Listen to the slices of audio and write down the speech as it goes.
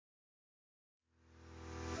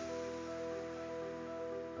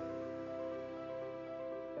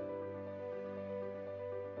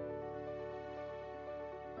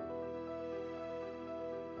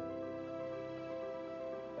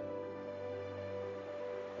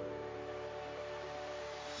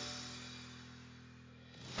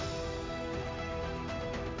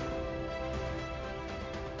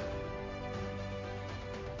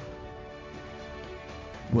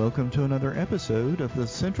Welcome to another episode of The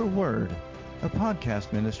Central Word, a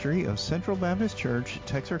podcast ministry of Central Baptist Church,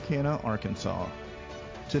 Texarkana, Arkansas.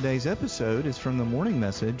 Today's episode is from the morning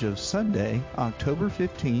message of Sunday, October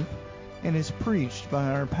 15th, and is preached by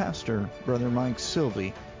our pastor, Brother Mike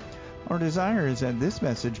Sylvie. Our desire is that this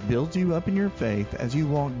message builds you up in your faith as you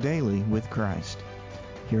walk daily with Christ.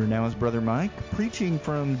 Here now is Brother Mike preaching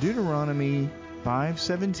from Deuteronomy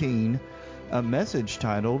 5:17, a message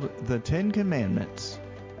titled The Ten Commandments,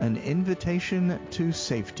 an invitation to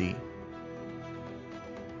safety.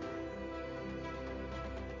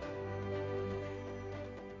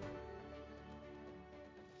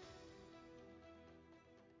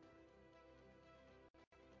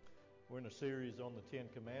 We're in a series on the Ten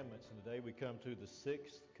Commandments, and today we come to the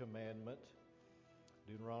sixth commandment,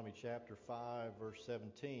 Deuteronomy chapter 5, verse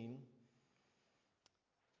 17.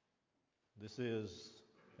 This is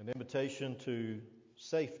an invitation to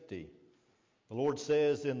safety. The Lord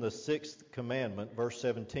says in the sixth commandment, verse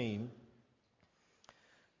 17,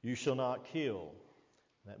 "You shall not kill."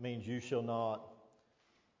 That means you shall not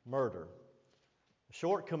murder. A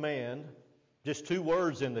short command, just two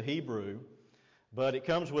words in the Hebrew, but it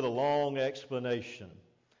comes with a long explanation.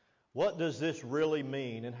 What does this really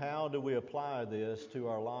mean, and how do we apply this to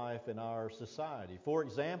our life and our society? For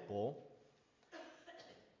example,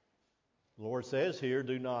 the Lord says here,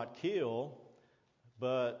 do not kill,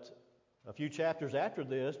 but a few chapters after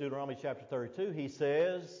this, Deuteronomy chapter 32, he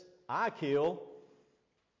says, I kill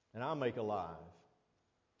and I make alive.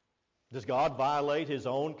 Does God violate his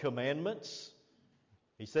own commandments?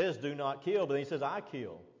 He says, do not kill, but then he says, I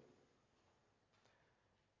kill.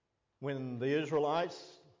 When the Israelites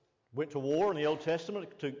went to war in the Old Testament,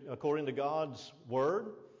 according to God's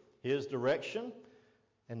word, his direction,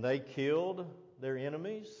 and they killed their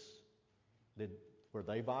enemies, were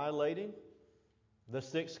they violating the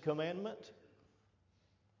sixth commandment?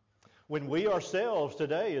 When we ourselves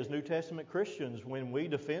today as New Testament Christians, when we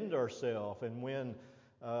defend ourselves and when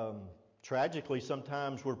tragically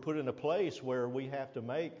sometimes we're put in a place where we have to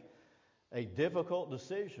make a difficult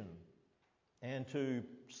decision and to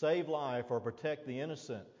save life or protect the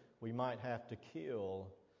innocent, we might have to kill.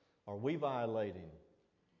 Are we violating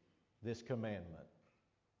this commandment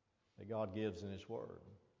that God gives in His Word?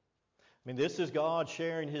 I mean, this is God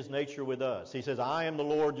sharing His nature with us. He says, I am the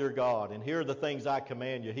Lord your God, and here are the things I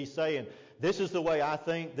command you. He's saying, this is the way I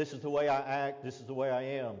think, this is the way I act, this is the way I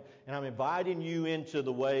am. And I'm inviting you into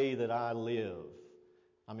the way that I live.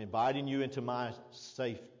 I'm inviting you into my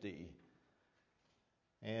safety.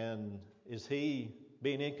 And is He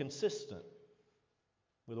being inconsistent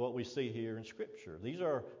with what we see here in Scripture? These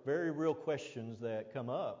are very real questions that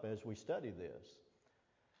come up as we study this.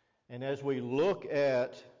 And as we look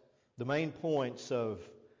at the main points of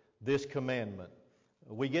this commandment,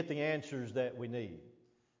 we get the answers that we need.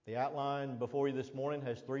 The outline before you this morning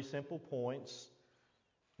has three simple points.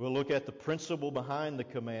 We'll look at the principle behind the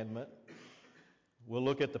commandment. We'll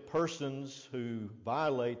look at the persons who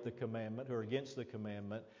violate the commandment, who are against the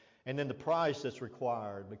commandment, and then the price that's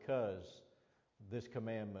required because this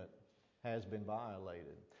commandment has been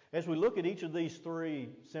violated. As we look at each of these three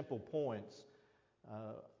simple points,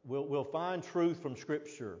 we'll find truth from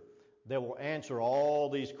Scripture that will answer all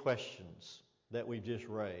these questions that we've just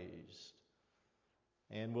raised.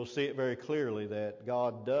 And we'll see it very clearly that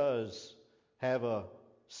God does have a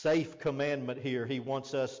safe commandment here He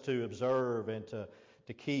wants us to observe and to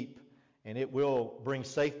keep. And it will bring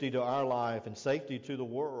safety to our life and safety to the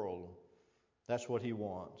world. That's what He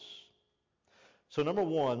wants. So number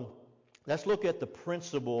one, let's look at the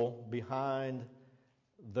principle behind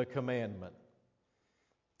the commandment.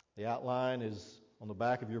 The outline is on the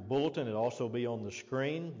back of your bulletin. It'll also be on the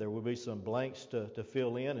screen. There will be some blanks to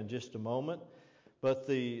fill in just a moment. But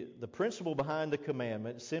the principle behind the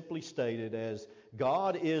commandment is simply stated as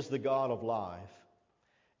God is the God of life,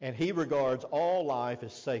 and He regards all life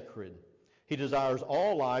as sacred. He desires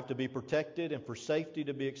all life to be protected and for safety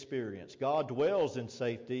to be experienced. God dwells in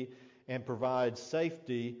safety and provides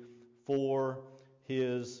safety for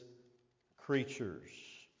His creatures.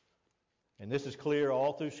 And this is clear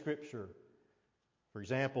all through Scripture. For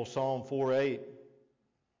example, Psalm 4:8,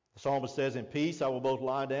 the psalmist says, in peace I will both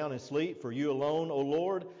lie down and sleep, for you alone, O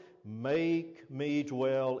Lord, make me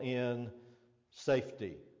dwell in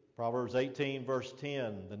safety. Proverbs 18, verse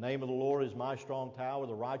 10, the name of the Lord is my strong tower,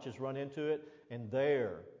 the righteous run into it, and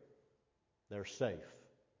they're safe.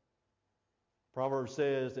 Proverbs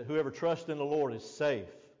says that whoever trusts in the Lord is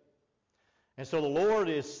safe. And so the Lord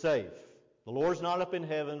is safe. The Lord's not up in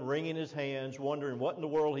heaven wringing His hands, wondering what in the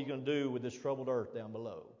world He's going to do with this troubled earth down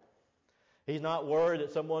below. He's not worried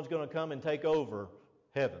that someone's going to come and take over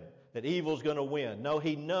heaven. that evil's going to win. No,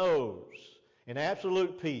 he knows in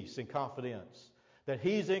absolute peace and confidence that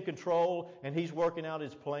he's in control and he's working out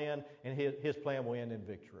his plan, and his plan will end in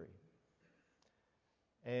victory.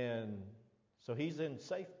 And so he's in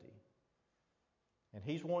safety. And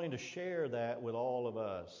he's wanting to share that with all of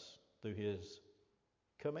us through his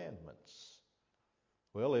commandments.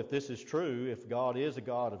 Well, if this is true, if God is a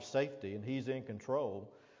God of safety and he's in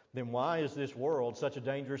control, then why is this world such a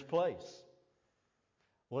dangerous place?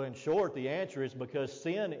 Well, in short, the answer is because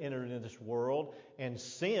sin entered into this world, and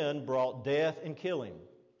sin brought death and killing.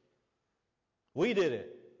 We did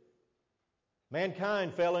it.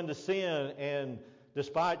 Mankind fell into sin, and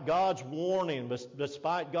despite God's warning,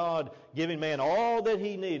 despite God giving man all that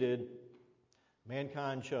he needed,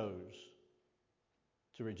 mankind chose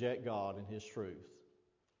to reject God and his truth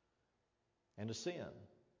and to sin.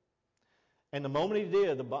 And the moment he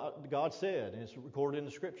did, God said, and it's recorded in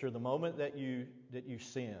the Scripture, the moment that you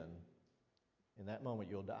sin, in that moment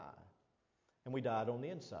you'll die. And we died on the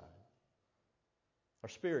inside. Our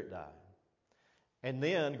spirit died. And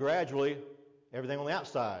then gradually everything on the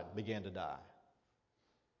outside began to die.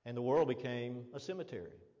 And the world became a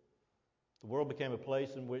cemetery. The world became a place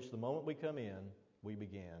in which the moment we come in, we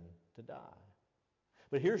began to die.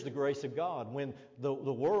 But here's the grace of God. When the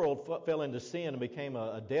world fell into sin and became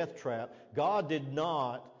a death trap, God did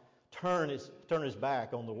not turn his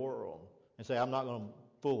back on the world and say, I'm not going to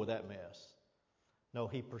fool with that mess. No,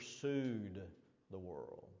 he pursued the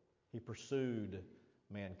world. He pursued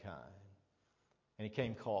mankind. And he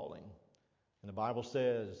came calling. And the Bible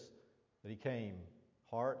says that he came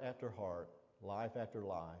heart after heart, life after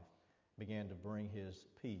life, began to bring his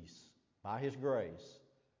peace by his grace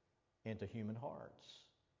into human hearts.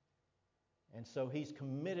 And so he's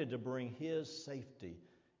committed to bring his safety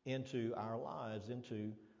into our lives,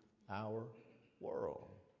 into our world.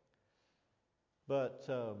 But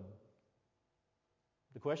the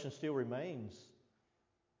question still remains,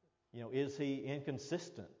 is he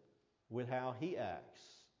inconsistent with how he acts?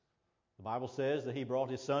 The Bible says that he brought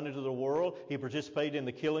his son into the world. He participated in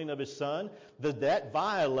the killing of his son. Did that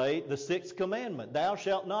violate the sixth commandment? Thou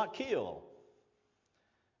shalt not kill.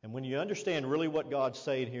 And when you understand really what God's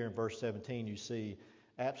saying here in verse 17, you see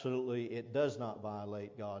absolutely it does not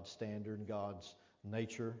violate God's standard and God's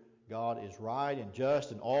nature. God is right and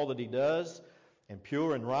just in all that he does, and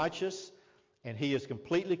pure and righteous, and he is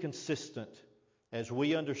completely consistent as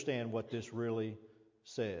we understand what this really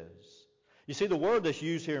says. You see, the word that's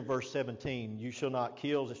used here in verse 17, you shall not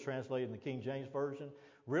kill, as it's translated in the King James Version,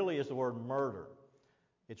 really is the word murder.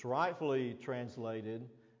 It's rightfully translated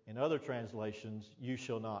in other translations, you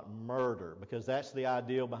shall not murder, because that's the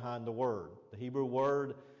ideal behind the word. The Hebrew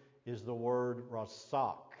word is the word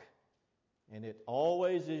rasak, and it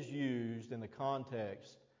always is used in the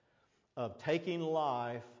context of taking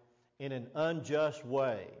life in an unjust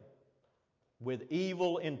way, with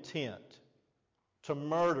evil intent, to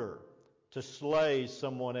murder, to slay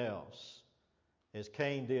someone else, as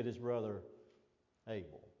Cain did his brother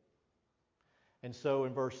Abel. And so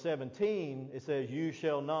in verse 17, it says, you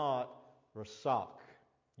shall not rasak,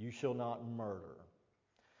 you shall not murder.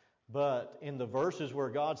 But in the verses where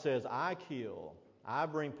God says, I kill, I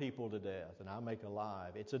bring people to death, and I make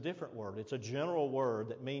alive, it's a different word. It's a general word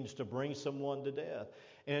that means to bring someone to death.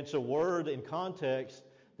 And it's a word in context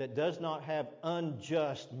that does not have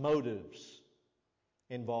unjust motives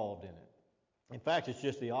involved in it. In fact, it's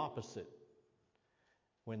just the opposite.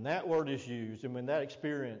 When that word is used and when that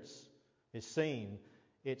experience is seen,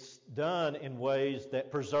 it's done in ways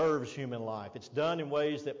that preserves human life. It's done in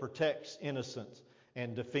ways that protects innocence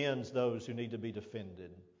and defends those who need to be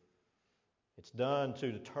defended. It's done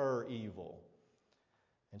to deter evil.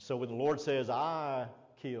 And so when the Lord says, I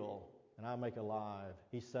kill and I make alive,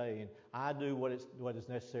 he's saying, I do what is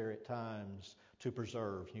necessary at times to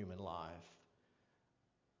preserve human life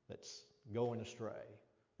that's going astray,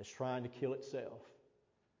 that's trying to kill itself.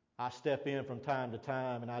 I step in from time to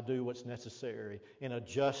time and I do what's necessary in a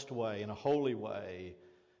just way, in a holy way,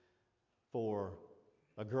 for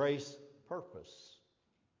a grace purpose.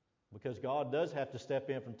 Because God does have to step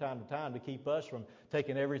in from time to time to keep us from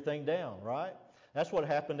taking everything down, right? That's what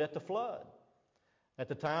happened at the flood. At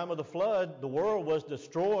the time of the flood, the world was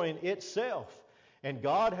destroying itself. And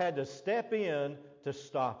God had to step in to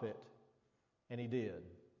stop it. And he did.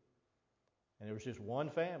 And there was just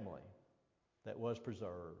one family that was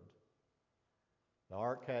preserved. The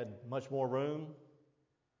ark had much more room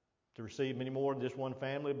to receive many more than just one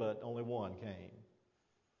family, but only one came.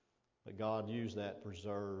 But God used that to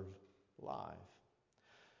preserve life.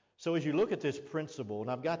 So as you look at this principle, and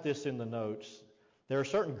I've got this in the notes, there are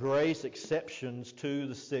certain grace exceptions to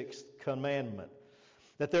the sixth commandment.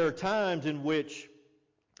 that there are times in which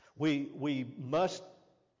we must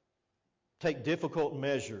take difficult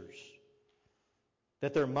measures,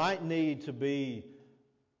 that there might need to be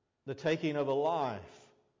the taking of a life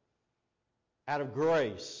out of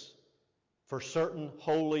grace for certain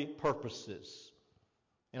holy purposes.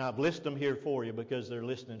 And I've listed them here for you because they're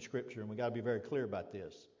listed in Scripture, and we've got to be very clear about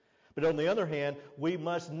this. But on the other hand, we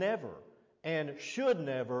must never and should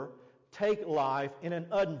never take life in an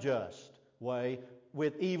unjust way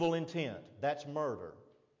with evil intent. That's murder,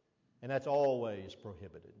 and that's always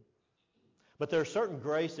prohibited. But there are certain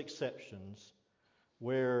grace exceptions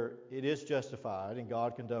where it is justified and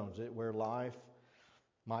God condones it, where life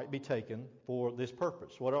might be taken for this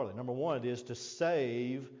purpose. What are they? Number one, it is to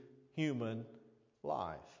save human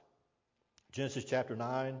life. Genesis chapter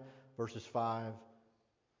 9, verses 5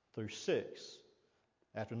 through 6.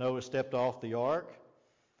 After Noah stepped off the ark,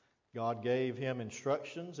 God gave him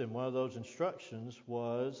instructions, and one of those instructions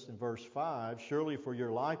was, in verse 5, "Surely for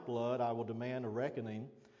your lifeblood I will demand a reckoning.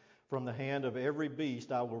 From the hand of every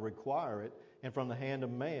beast I will require it, and from the hand of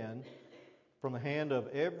man, from the hand of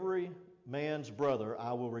every man's brother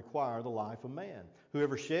I will require the life of man.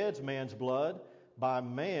 Whoever sheds man's blood, by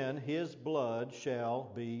man his blood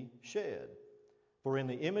shall be shed. For in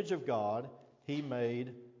the image of God he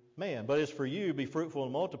made man. But as for you, be fruitful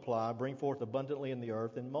and multiply, bring forth abundantly in the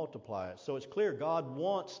earth and multiply it." So it's clear God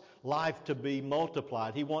wants life to be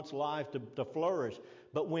multiplied. He wants life to flourish.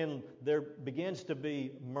 But when there begins to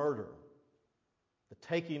be murder, the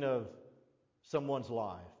taking of someone's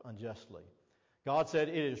life unjustly, God said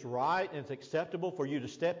it is right and it's acceptable for you to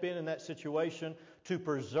step in that situation to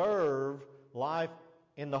preserve life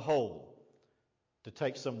in the whole, to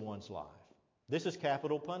take someone's life. This is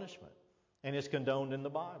capital punishment, and it's condoned in the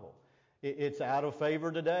Bible. It's out of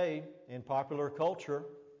favor today in popular culture.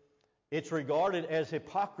 It's regarded as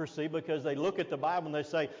hypocrisy because they look at the Bible and they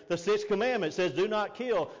say, the sixth commandment says do not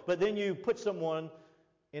kill, but then you put someone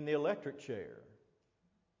in the electric chair.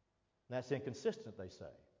 That's inconsistent, they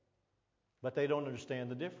say. But they don't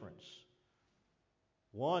understand the difference.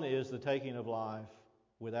 One is the taking of life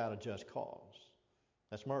without a just cause.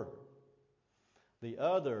 That's murder. The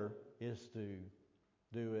other is to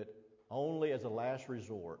do it only as a last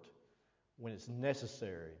resort when it's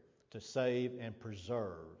necessary to save and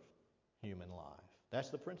preserve human life. That's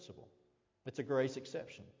the principle. It's a grace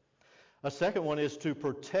exception. A second one is to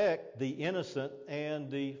protect the innocent and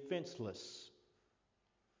defenseless.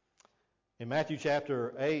 In Matthew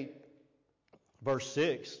chapter 8, verse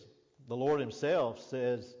 6, the Lord himself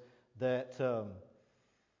says that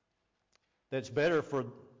it's better for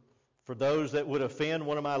those that would offend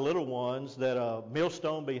one of my little ones that a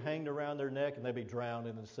millstone be hanged around their neck and they be drowned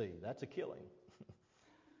in the sea. That's a killing.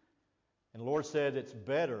 And the Lord said it's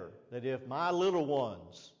better that if my little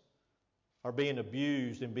ones are being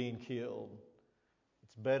abused and being killed,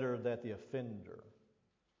 it's better that the offender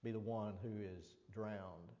be the one who is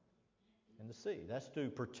drowned in the sea. That's to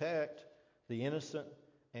protect the innocent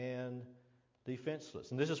and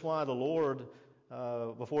defenseless. And this is why the Lord,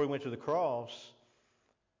 before he went to the cross,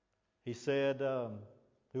 he said,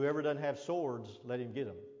 whoever doesn't have swords, let him get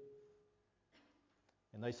them.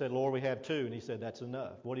 And they said, Lord, we have 2. And he said, that's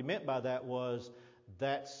enough. What he meant by that was,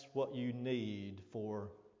 that's what you need for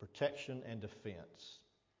protection and defense.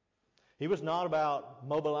 He was not about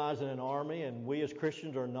mobilizing an army, and we as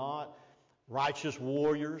Christians are not righteous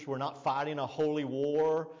warriors. We're not fighting a holy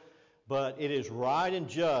war. But it is right and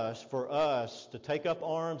just for us to take up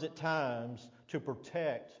arms at times to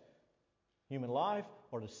protect human life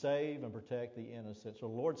or to save and protect the innocent. So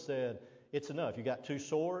the Lord said, it's enough. You got 2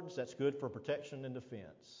 swords, that's good for protection and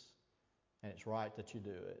defense. And it's right that you do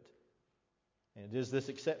it. And it is this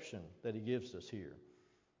exception that he gives us here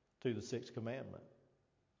to the 6th commandment.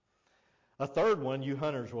 A third one, you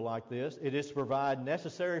hunters will like this. It is to provide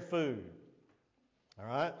necessary food. All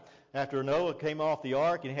right? After Noah came off the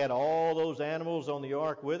ark and he had all those animals on the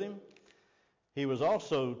ark with him, he was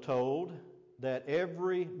also told that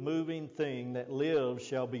every moving thing that lives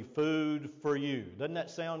shall be food for you. Doesn't that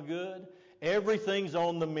sound good? Everything's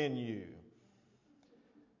on the menu.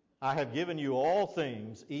 I have given you all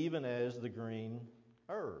things, even as the green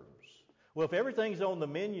herbs. Well, if everything's on the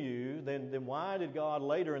menu, then why did God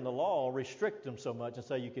later in the law restrict them so much and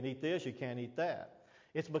say you can eat this, you can't eat that?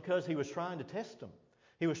 It's because he was trying to test them.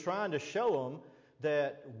 He was trying to show them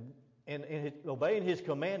that in obeying his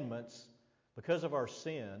commandments, because of our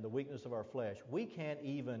sin, the weakness of our flesh, we can't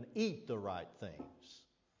even eat the right things.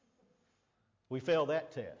 We fail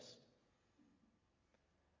that test.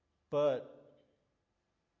 But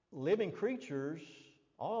living creatures,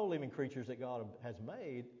 all living creatures that God has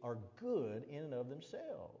made, are good in and of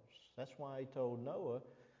themselves. That's why he told Noah,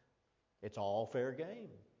 it's all fair game.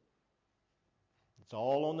 It's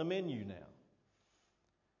all on the menu now.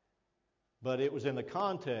 But it was in the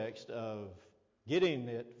context of getting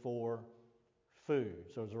it for food.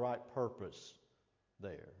 So it was the right purpose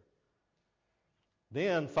there.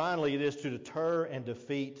 Then finally it is to deter and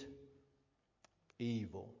defeat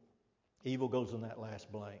evil. Evil goes in that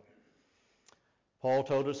last blank. Paul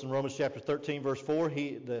told us in Romans chapter 13 verse 4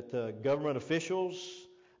 that government officials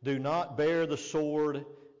do not bear the sword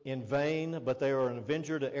in vain, but they are an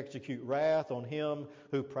avenger to execute wrath on him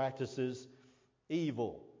who practices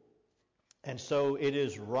evil. And so it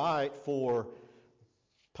is right for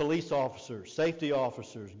police officers, safety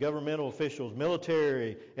officers, governmental officials,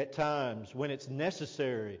 military at times, when it's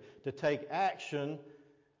necessary, to take action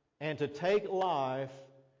and to take life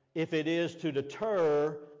if it is to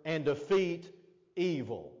deter and defeat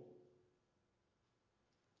evil.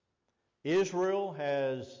 Israel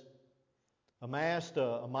has amassed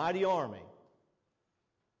a mighty army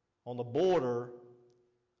on the border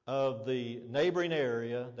of the neighboring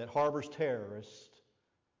area that harbors terrorists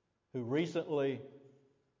who recently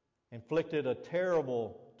inflicted a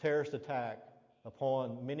terrible terrorist attack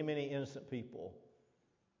upon many, many innocent people.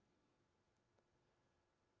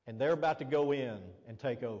 And they're about to go in and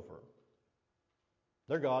take over.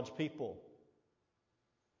 They're God's people.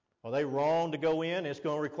 Are they wrong to go in? It's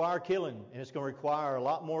going to require killing, and it's going to require a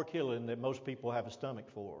lot more killing than most people have a stomach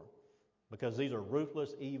for, because these are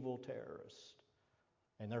ruthless, evil terrorists,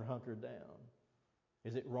 and they're hunkered down.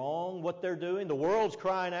 Is it wrong what they're doing? The world's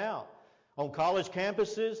crying out. On college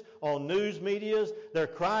campuses, on news medias, they're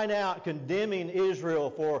crying out, condemning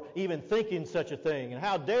Israel for even thinking such a thing. And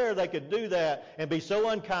how dare they could do that and be so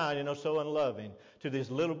unkind and so unloving to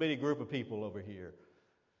this little bitty group of people over here.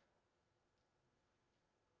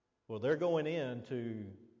 Well, they're going in to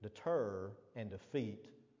deter and defeat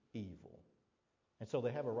evil. And so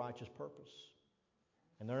they have a righteous purpose.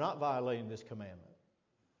 And they're not violating this commandment.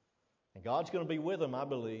 And God's going to be with them, I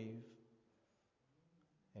believe.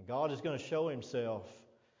 And God is going to show himself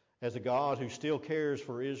as a God who still cares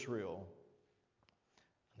for Israel.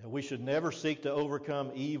 And we should never seek to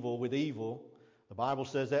overcome evil with evil. The Bible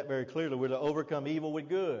says that very clearly. We're to overcome evil with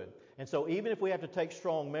good. And so even if we have to take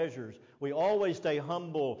strong measures, we always stay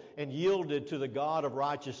humble and yielded to the God of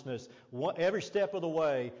righteousness every step of the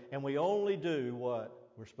way, and we only do what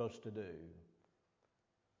we're supposed to do.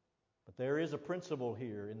 But there is a principle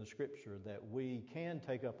here in the Scripture that we can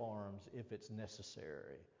take up arms if it's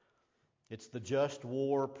necessary. It's the just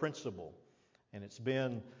war principle, and it's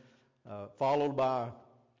been followed by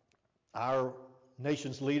our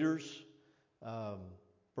nation's leaders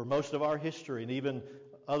for most of our history, and even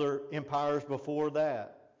other empires before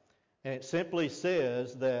that. And it simply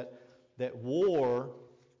says that war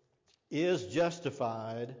is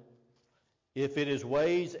justified if it is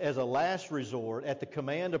waged as a last resort at the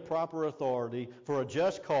command of proper authority for a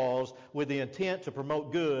just cause with the intent to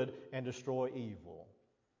promote good and destroy evil.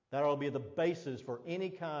 That ought to be the basis for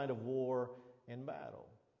any kind of war and battle.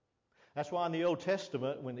 That's why in the Old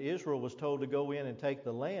Testament, when Israel was told to go in and take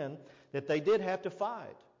the land, that they did have to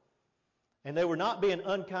fight. And they were not being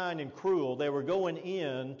unkind and cruel. They were going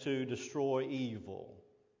in to destroy evil.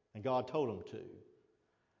 And God told them to.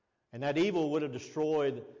 And that evil would have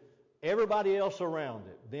destroyed everybody else around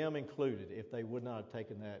it, them included, if they would not have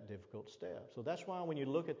taken that difficult step. So that's why when you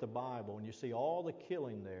look at the Bible and you see all the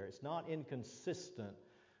killing there, it's not inconsistent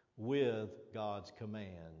with God's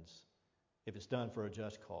commands if it's done for a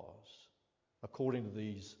just cause, according to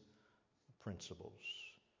these principles.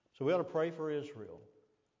 So we ought to pray for Israel.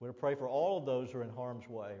 We ought to pray for all of those who are in harm's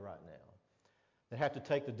way right now, that have to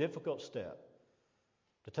take the difficult step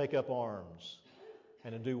to take up arms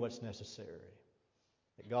and to do what's necessary.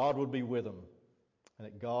 That God would be with them and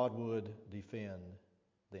that God would defend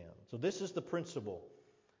them. So this is the principle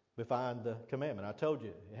behind the commandment. I told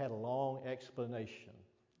you it had a long explanation.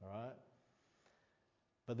 All right?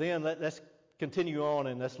 But then let's continue on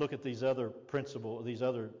and let's look at these other principles, these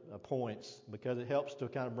other points, because it helps to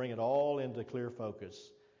kind of bring it all into clear focus.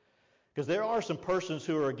 Because there are some persons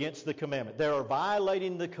who are against the commandment. They are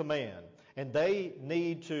violating the command. And they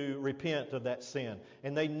need to repent of that sin.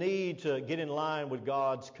 And they need to get in line with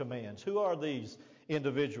God's commands. Who are these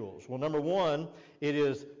individuals? Well, number one, it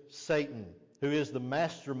is Satan, who is the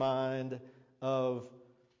mastermind of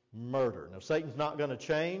murder. Now, Satan's not going to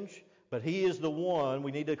change, but he is the one,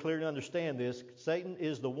 we need to clearly understand this, Satan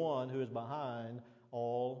is the one who is behind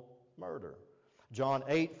all murder. John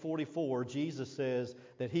 8:44, Jesus says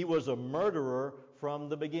that he was a murderer from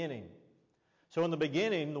the beginning. So in the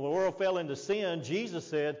beginning, the world fell into sin. Jesus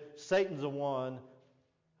said Satan's the one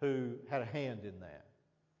who had a hand in that.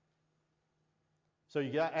 So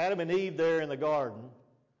you got Adam and Eve there in the garden,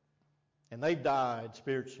 and they've died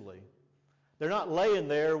spiritually. They're not laying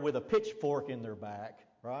there with a pitchfork in their back,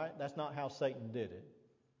 right? That's not how Satan did it.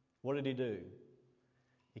 What did he do?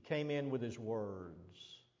 He came in with his words.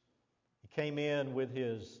 He came in with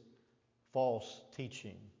his false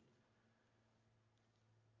teaching.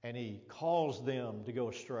 And he caused them to go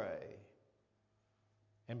astray.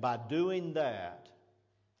 And by doing that,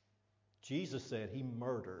 Jesus said he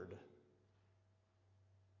murdered.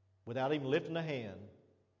 Without even lifting a hand,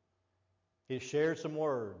 he shared some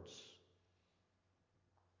words.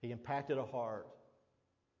 He impacted a heart.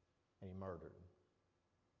 And he murdered.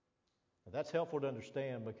 Now, that's helpful to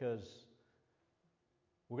understand because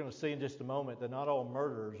we're going to see in just a moment that not all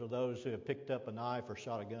murderers are those who have picked up a knife or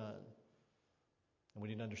shot a gun. And we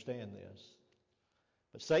need to understand this.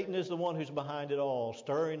 But Satan is the one who's behind it all,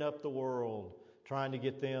 stirring up the world, trying to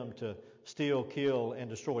get them to steal, kill, and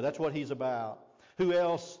destroy. That's what he's about. Who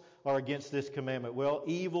else are against this commandment? Well,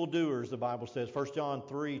 evildoers, the Bible says, 1 John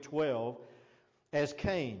 3:12, as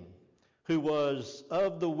Cain, who was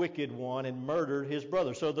of the wicked one and murdered his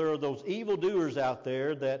brother. So there are those evildoers out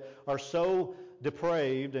there that are so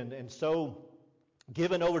depraved and so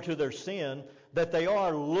given over to their sin that they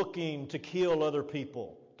are looking to kill other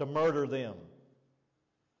people, to murder them.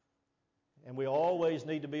 And we always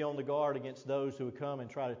need to be on the guard against those who would come and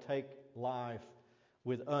try to take life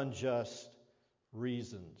with unjust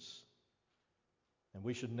reasons. And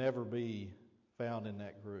we should never be found in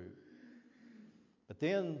that group. But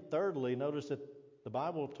then, thirdly, notice that the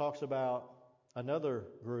Bible talks about another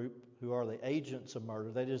group who are the agents of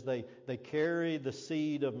murder. That is, they carry the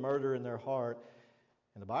seed of murder in their heart.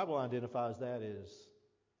 And the Bible identifies that as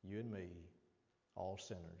you and me, all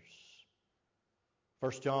sinners.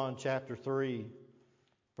 1 John chapter 3,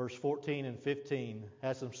 verse 14 and 15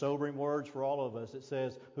 has some sobering words for all of us. It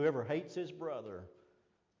says, whoever hates his brother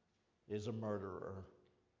is a murderer.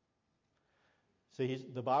 See,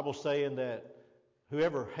 the Bible's saying that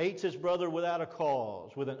whoever hates his brother without a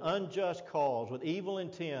cause, with an unjust cause, with evil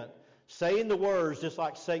intent, saying the words just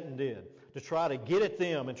like Satan did, to try to get at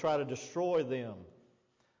them and try to destroy them,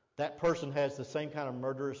 that person has the same kind of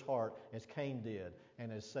murderous heart as Cain did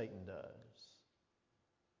and as Satan does.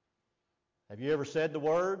 Have you ever said the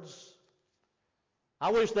words,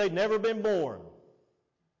 I wish they'd never been born?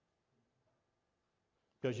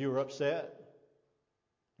 Because you were upset,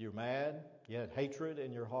 you were mad, you had hatred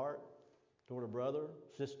in your heart toward a brother,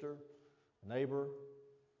 sister, a neighbor.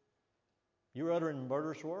 You're uttering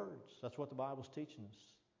murderous words. That's what the Bible's teaching us.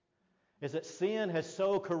 Is that sin has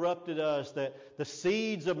so corrupted us that the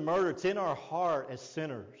seeds of murder, it's in our heart as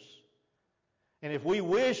sinners. And if we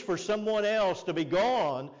wish for someone else to be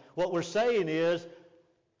gone, what we're saying is,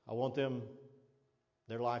 I want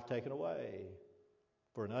their life taken away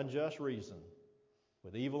for an unjust reason,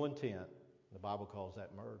 with evil intent. The Bible calls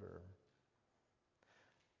that murder.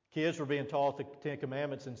 Kids were being taught the Ten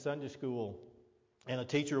Commandments in Sunday school, and a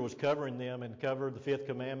teacher was covering them and covered the fifth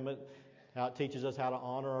commandment, how it teaches us how to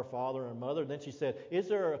honor our father and mother. And then she said, is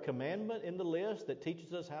there a commandment in the list that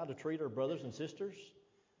teaches us how to treat our brothers and sisters?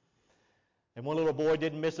 And one little boy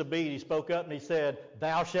didn't miss a beat. He spoke up and he said,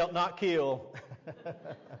 thou shalt not kill. Does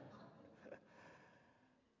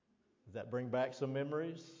that bring back some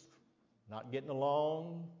memories? Not getting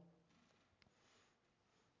along?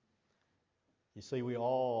 You see, we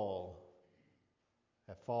all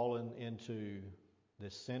have fallen into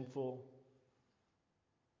this sinful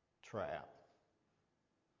trap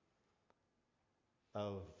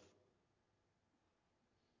of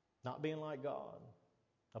not being like God,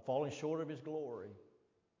 of falling short of His glory,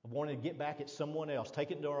 of wanting to get back at someone else, take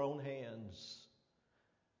it into our own hands.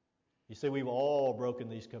 You see, we've all broken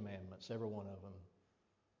these commandments, every one of them.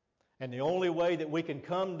 And the only way that we can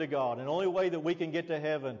come to God, and the only way that we can get to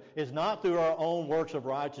heaven is not through our own works of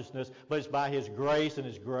righteousness, but it's by His grace and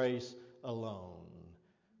His grace alone.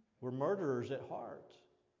 We're murderers at heart.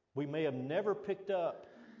 We may have never picked up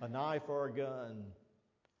a knife or a gun,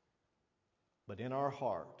 but in our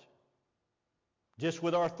heart, just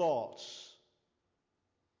with our thoughts,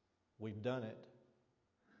 we've done it.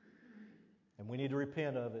 And we need to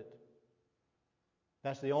repent of it.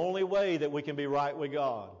 That's the only way that we can be right with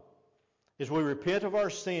God, is we repent of our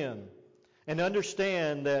sin and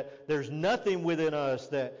understand that there's nothing within us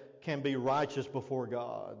that can be righteous before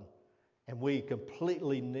God. And we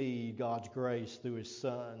completely need God's grace through His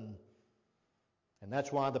Son. And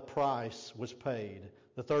that's why the price was paid.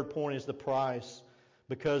 The third point is the price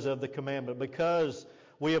because of the commandment. Because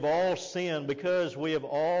we have all sinned, because we have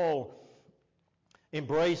all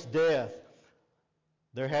embraced death,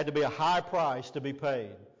 there had to be a high price to be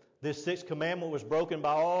paid. This sixth commandment was broken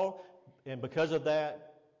by all, because of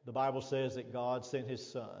that, the Bible says that God sent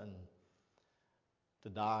His Son to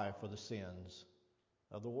die for the sins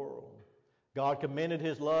of the world. God commended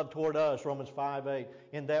His love toward us, Romans 5:8,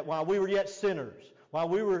 in that while we were yet sinners, while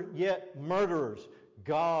we were yet murderers,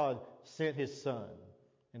 God sent His Son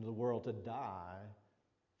into the world to die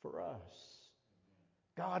for us.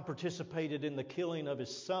 God participated in the killing of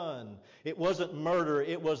His Son. It wasn't murder.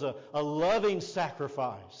 It was a loving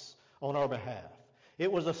sacrifice on our behalf.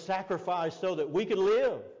 It was a sacrifice so that we could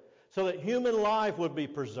live, so that human life would be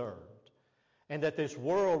preserved, and that this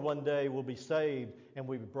world one day will be saved and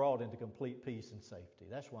we'll be brought into complete peace and safety.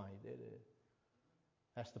 That's why He did it.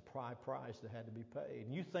 That's the price that had to be paid.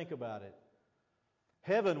 And you think about it.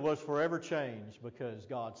 Heaven was forever changed because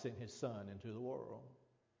God sent His Son into the world.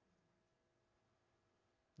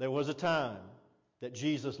 There was a time that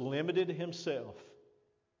Jesus limited Himself.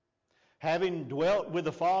 Having dwelt with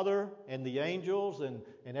the Father and the angels and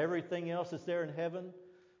everything else that's there in heaven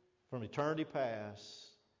from eternity past,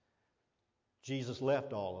 Jesus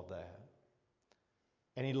left all of that.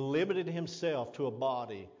 And He limited Himself to a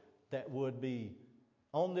body that would be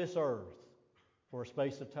on this earth for a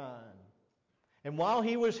space of time. And while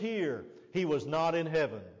He was here, He was not in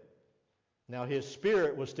heaven. Now His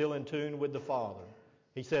Spirit was still in tune with the Father.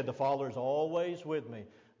 He said, the Father is always with me.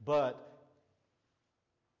 But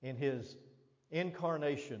in His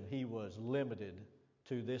incarnation, He was limited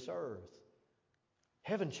to this earth.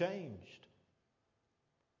 Heaven changed.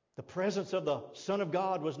 The presence of the Son of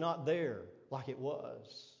God was not there like it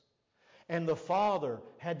was. And the Father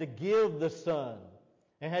had to give the Son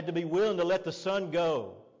and had to be willing to let the Son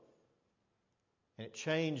go. And it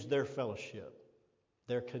changed their fellowship,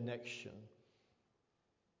 their connection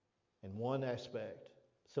in one aspect,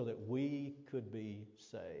 so that we could be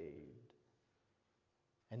saved.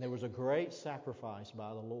 And there was a great sacrifice by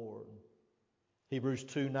the Lord. Hebrews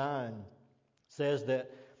 2:9 says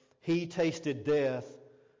that He tasted death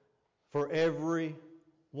for every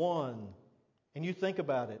one. And you think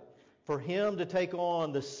about it. For Him to take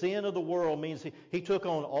on the sin of the world means He took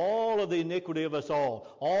on all of the iniquity of us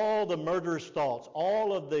all the murderous thoughts,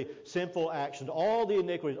 all of the sinful actions, all the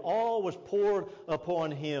iniquities, all was poured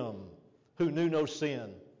upon Him who knew no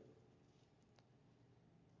sin.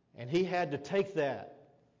 And He had to take that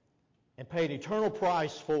and pay an eternal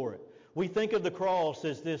price for it. We think of the cross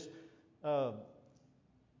as this a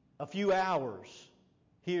few hours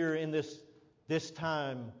here in this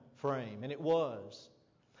time frame, and it was.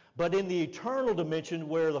 But in the eternal dimension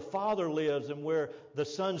where the Father lives and where the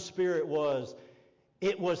Son's Spirit was,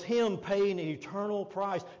 it was Him paying an eternal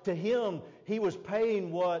price. To Him, He was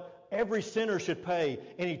paying what every sinner should pay,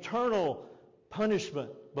 an eternal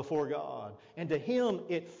punishment before God. And to Him,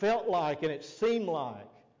 it felt like and it seemed like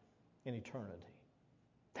an eternity.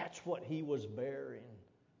 That's what He was bearing.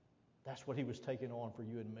 That's what He was taking on for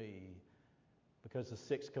you and me, because the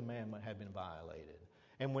sixth commandment had been violated.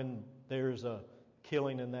 And when there's a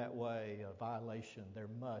killing in that way, a violation, there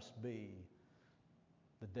must be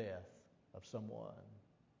the death of someone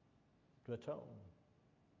to atone.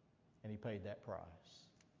 And He paid that price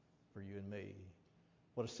for you and me.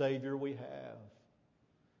 What a Savior we have.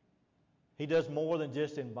 He does more than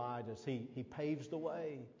just invite us. He paves the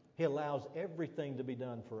way. He allows everything to be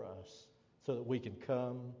done for us so that we can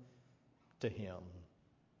come to Him.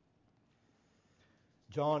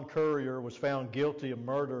 John Currier was found guilty of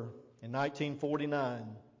murder in 1949,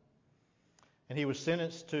 and he was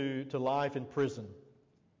sentenced to life in prison.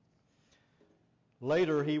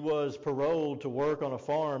 Later, he was paroled to work on a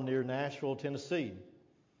farm near Nashville, Tennessee.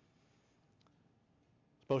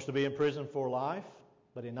 Supposed to be in prison for life,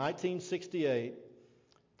 but in 1968,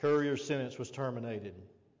 Currier's sentence was terminated.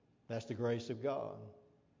 That's the grace of God.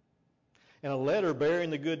 And a letter bearing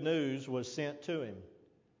the good news was sent to him.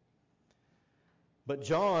 But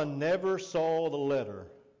John never saw the letter,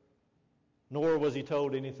 nor was he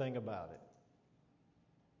told anything about it.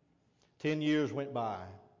 10 years went by.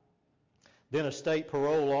 Then a state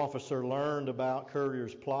parole officer learned about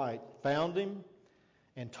Currier's plight, found him,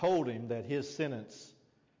 and told him that his sentence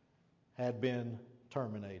had been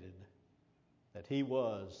terminated, that he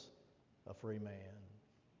was a free man.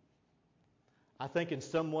 I think in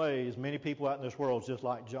some ways, many people out in this world, just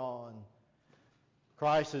like John,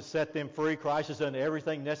 Christ has set them free. Christ has done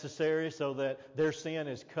everything necessary so that their sin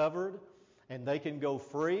is covered and they can go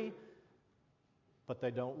free, but they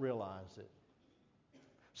don't realize it.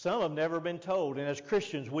 Some have never been told, and as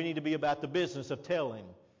Christians, we need to be about the business of telling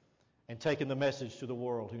and taking the message to the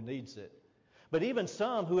world who needs it. But even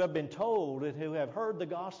some who have been told and who have heard the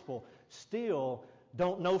gospel still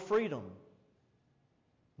don't know freedom.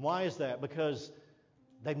 Why is that? Because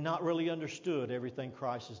they've not really understood everything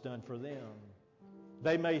Christ has done for them.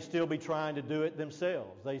 They may still be trying to do it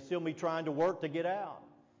themselves. They still be trying to work to get out.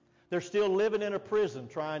 They're still living in a prison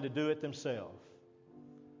trying to do it themselves.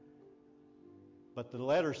 But the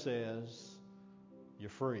letter says you're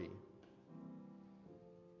free.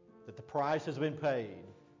 That the price has been paid.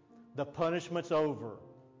 The punishment's over.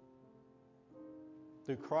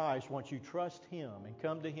 Through Christ, once you trust Him and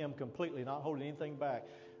come to Him completely, not holding anything back,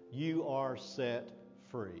 you are set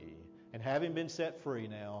free. And having been set free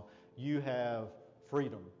now, you have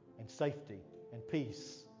freedom and safety and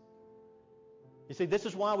peace. You see, this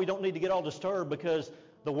is why we don't need to get all disturbed, because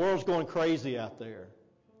the world's going crazy out there.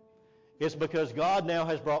 It's because God now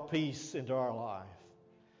has brought peace into our life.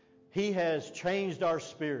 He has changed our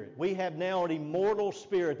spirit. We have now an immortal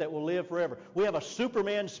spirit that will live forever. We have a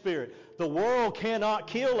Superman spirit. The world cannot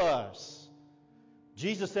kill us.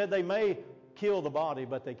 Jesus said they may kill the body,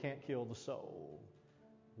 but they can't kill the soul.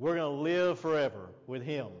 We're going to live forever with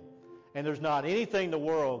Him. And there's not anything the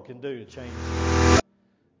world can do to change us.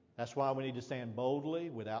 That's why we need to stand boldly,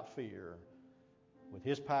 without fear, with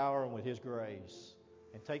His power and with His grace,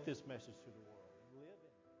 and take this message to the world.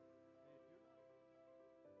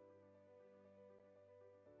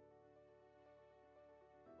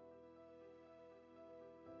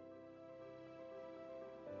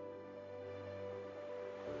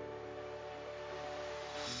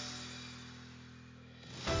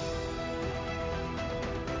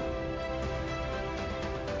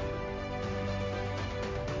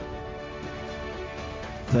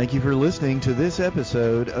 Thank you for listening to this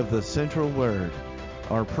episode of The Central Word.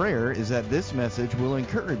 Our prayer is that this message will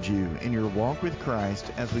encourage you in your walk with Christ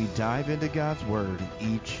as we dive into God's Word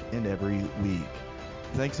each and every week.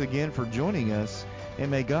 Thanks again for joining us, and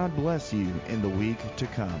may God bless you in the week to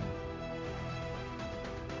come.